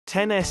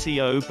10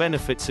 SEO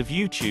benefits of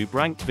YouTube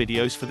ranked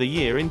videos for the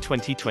year in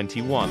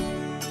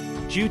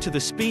 2021. Due to the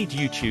speed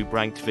YouTube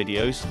ranked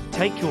videos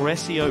take your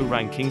SEO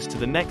rankings to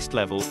the next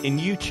level in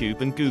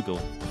YouTube and Google.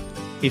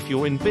 If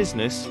you're in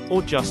business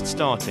or just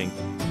starting,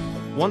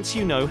 once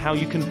you know how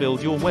you can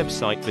build your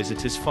website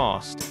visitors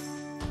fast,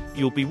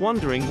 you'll be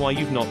wondering why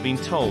you've not been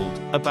told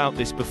about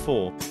this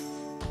before.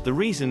 The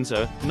reasons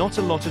are, not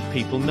a lot of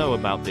people know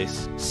about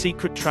this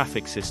secret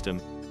traffic system.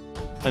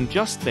 And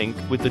just think,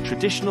 with the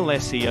traditional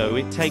SEO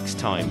it takes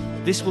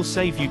time. This will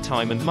save you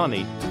time and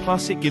money,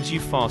 plus it gives you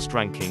fast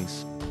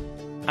rankings.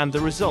 And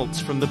the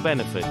results from the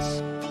benefits.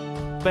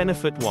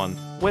 Benefit 1.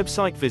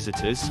 Website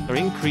visitors are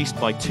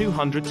increased by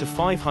 200 to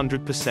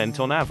 500%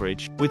 on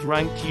average, with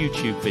ranked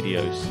YouTube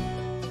videos.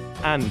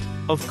 And,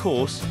 of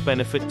course,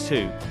 benefit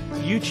 2.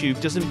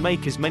 YouTube doesn't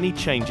make as many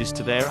changes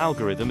to their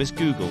algorithm as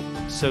Google,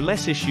 so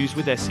less issues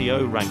with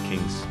SEO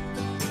rankings.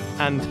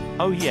 And,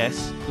 oh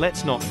yes,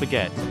 let's not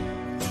forget.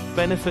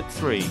 Benefit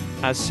 3.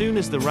 As soon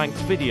as the ranked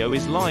video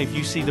is live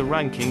you see the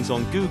rankings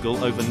on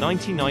Google over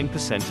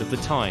 99% of the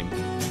time.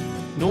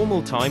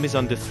 Normal time is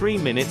under 3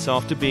 minutes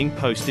after being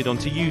posted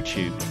onto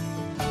YouTube.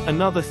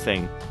 Another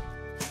thing.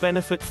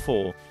 Benefit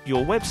 4.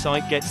 Your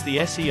website gets the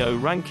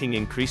SEO ranking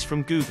increase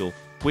from Google,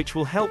 which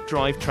will help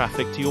drive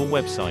traffic to your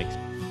website.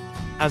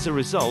 As a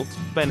result,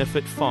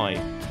 benefit 5.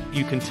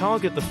 You can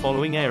target the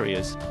following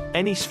areas: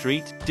 any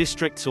street,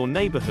 districts or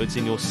neighborhoods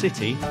in your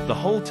city, the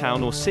whole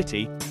town or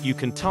city. You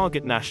can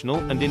target national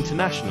and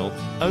international.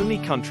 Only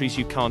countries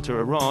you can't are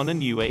Iran and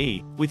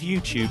UAE, with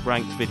YouTube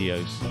ranked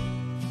videos.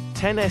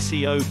 10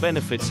 SEO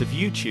benefits of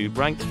YouTube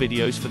ranked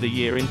videos for the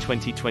year in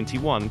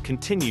 2021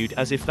 continued.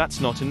 As if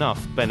that's not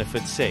enough,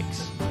 benefit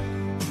 6.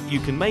 You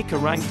can make a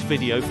ranked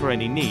video for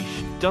any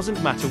niche,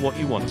 doesn't matter what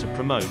you want to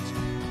promote.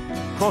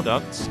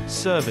 Products,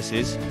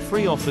 services,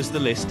 free offers, the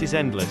list is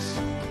endless.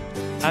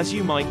 As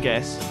you might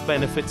guess,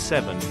 benefit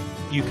 7.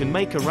 You can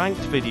make a ranked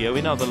video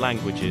in other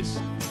languages.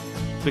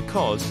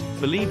 Because,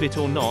 believe it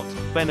or not,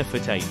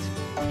 benefit 8.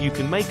 You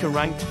can make a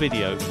ranked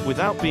video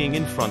without being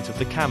in front of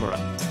the camera.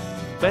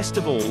 Best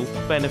of all,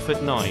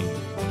 benefit 9.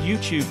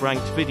 YouTube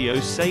ranked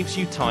videos saves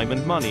you time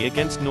and money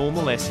against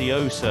normal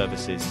SEO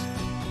services.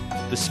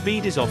 The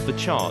speed is off the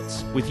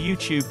charts with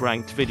YouTube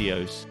ranked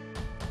videos.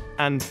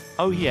 And,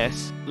 oh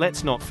yes,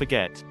 let's not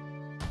forget.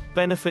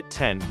 Benefit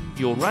 10.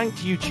 Your ranked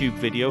YouTube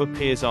video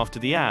appears after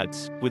the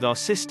ads. With our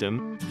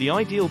system, the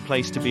ideal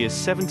place to be is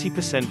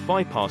 70%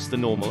 bypass the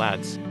normal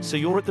ads, so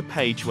you're at the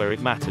page where it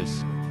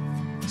matters.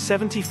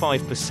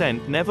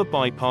 75% never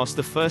bypass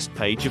the first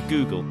page of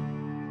Google.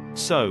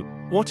 So,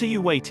 what are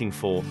you waiting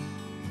for?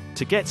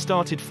 To get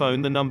started,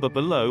 phone the number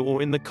below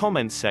or in the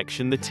comments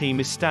section. The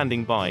team is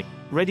standing by,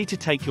 ready to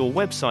take your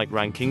website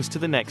rankings to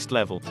the next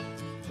level.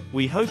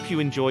 We hope you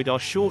enjoyed our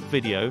short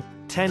video,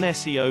 10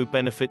 SEO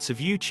benefits of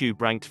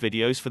YouTube ranked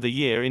videos for the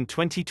year in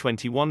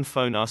 2021.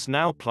 Phone us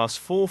now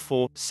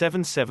 +44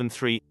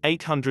 773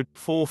 800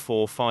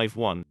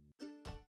 4451.